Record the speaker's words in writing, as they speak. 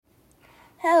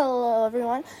Hello,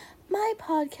 everyone. My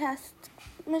podcast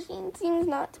machine seems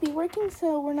not to be working,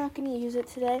 so we're not going to use it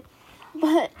today.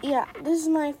 But yeah, this is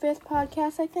my 5th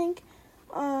podcast, I think.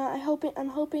 I'm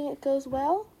hoping it goes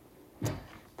well.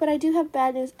 But I do have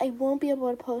bad news. I won't be able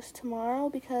to post tomorrow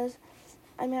because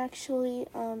I'm actually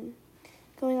going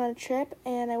on a trip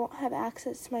and I won't have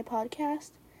access to my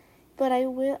podcast. But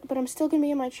I'm still going to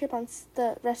be on my trip on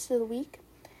the rest of the week.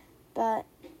 But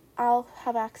I'll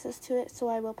have access to it, so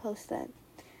I will post then.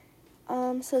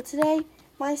 So today,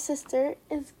 my sister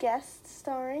is guest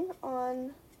starring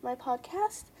on my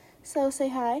podcast. So say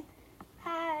hi.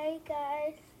 Hi,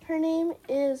 guys. Her name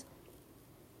is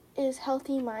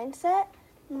Healthy Mindset.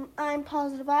 I'm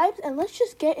Positive Vibes, and let's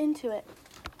just get into it.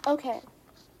 Okay.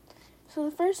 So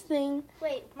the first thing.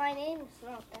 Wait, my name is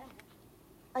not that.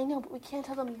 I know, but we can't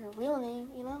tell them your real name,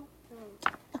 you know?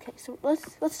 Okay, so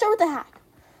let's start with the hack.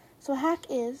 So a hack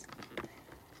is,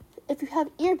 if you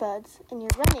have earbuds and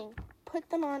you're running, put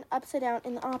them on upside down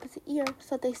in the opposite ear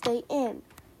so that they stay in.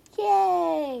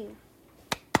 Yay!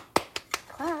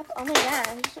 Clap. Oh my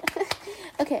gosh.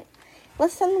 Okay,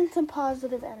 let's send them some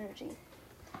positive energy.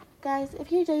 Guys, if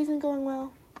your day isn't going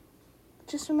well,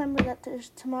 just remember that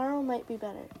tomorrow might be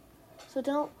better. So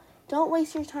don't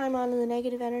waste your time on the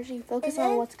negative energy. Focus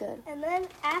on what's good. And then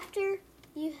after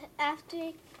your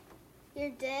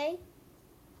day,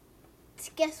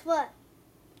 guess what?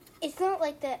 It's not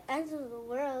like the end of the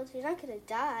world. You're not going to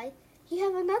die. You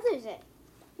have another day.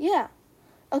 Yeah.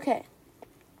 Okay.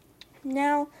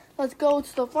 Now, let's go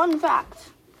to the fun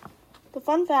fact. The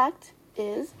fun fact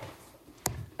is...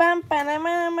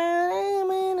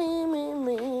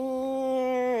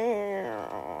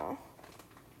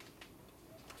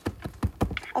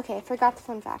 Okay, I forgot the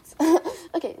fun facts.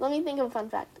 Okay, let me think of a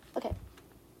fun fact. Okay.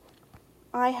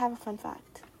 I have a fun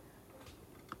fact.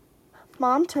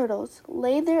 Mom turtles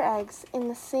lay their eggs in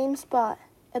the same spot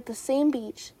at the same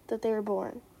beach that they were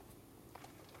born.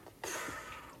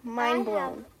 Mind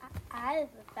blown. I have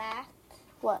a fact.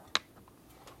 What?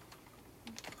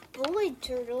 Boy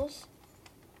turtles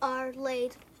are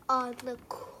laid on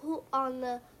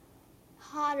the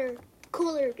hotter,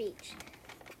 cooler beach.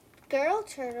 Girl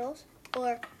turtles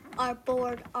are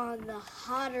born on the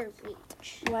hotter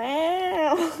beach.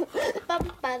 Wow.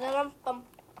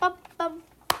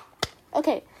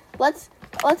 Okay, let's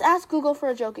ask Google for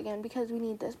a joke again because we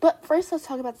need this. But first, let's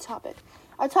talk about the topic.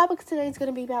 Our topic today is going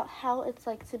to be about how it's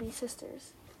like to be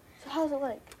sisters. So how is it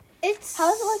like?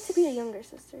 How is it like to be a younger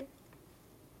sister?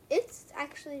 It's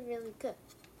actually really good.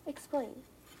 Explain.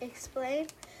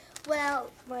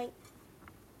 Well, my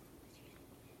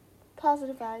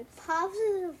Positive Vibes.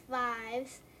 Positive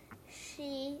Vibes.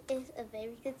 She is a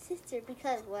very good sister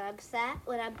because when I'm sad,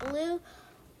 when I'm blue,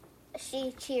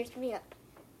 she cheers me up.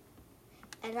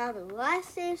 And on the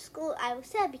last day of school, I was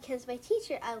sad because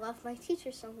I love my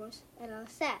teacher so much, and I was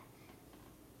sad.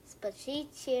 But she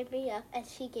cheered me up, and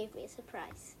she gave me a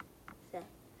surprise. So.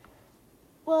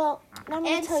 Well,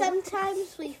 and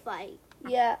sometimes we fight.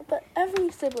 Yeah, but every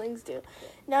siblings do.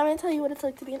 Now I'm going to tell you what it's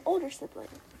like to be an older sibling.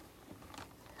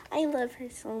 I love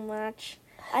her so much.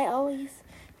 I always,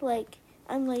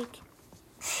 I'm like,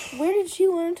 where did she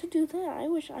learn to do that? I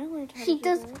wish I learned how to do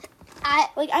that.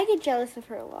 I get jealous of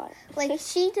her a lot.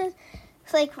 She does,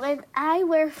 when I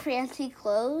wear fancy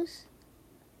clothes,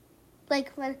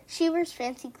 when she wears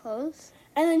fancy clothes.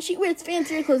 And then she wears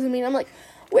fancier clothes than me, and I'm like,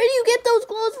 where do you get those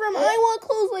clothes from? I want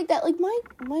clothes like that.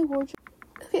 My wardrobe.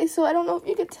 Okay, so I don't know if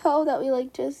you could tell that we,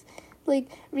 just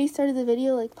restarted the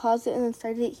video, paused it and then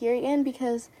started it here again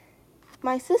because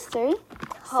my sister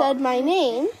said my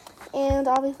name, and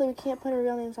obviously we can't put our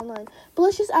real names online. But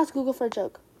let's just ask Google for a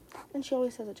joke. And she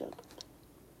always says a joke.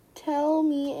 Tell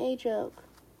me a joke.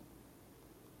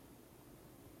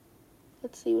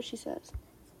 Let's see what she says.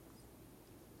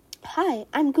 Hi,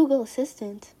 I'm Google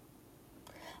Assistant.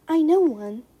 I know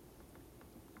one.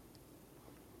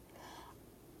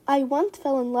 I once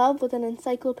fell in love with an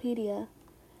encyclopedia.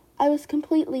 I was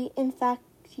completely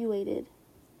infatuated.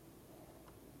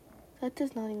 That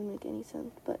does not even make any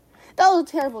sense, but that was a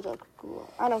terrible joke, Google.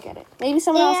 I don't get it. Maybe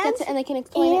someone else gets it and they can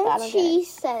explain it, but I don't get it. And she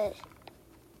said it.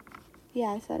 Yeah,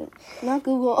 I said it. Not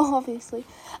Google, obviously.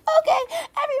 Okay,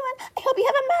 everyone, I hope you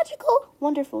have a magical,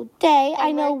 wonderful day. And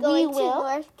I know we will. We're going to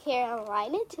North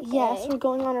Carolina today. Yes, we're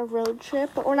going on a road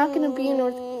trip, but we're not going to be in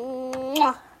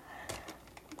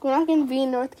We're not going to be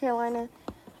in North Carolina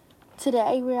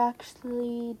today. We're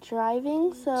actually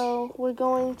driving, so we're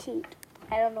going to...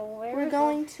 I don't know where we're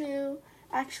going to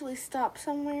actually stop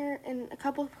somewhere in a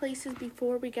couple of places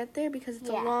before we get there because it's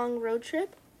a long road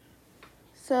trip.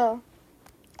 So,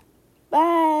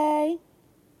 bye.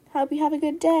 Hope you have a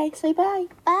good day. Say bye.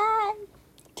 Bye.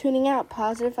 tuning out.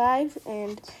 Positive vibes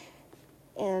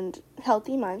and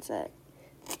healthy mindset.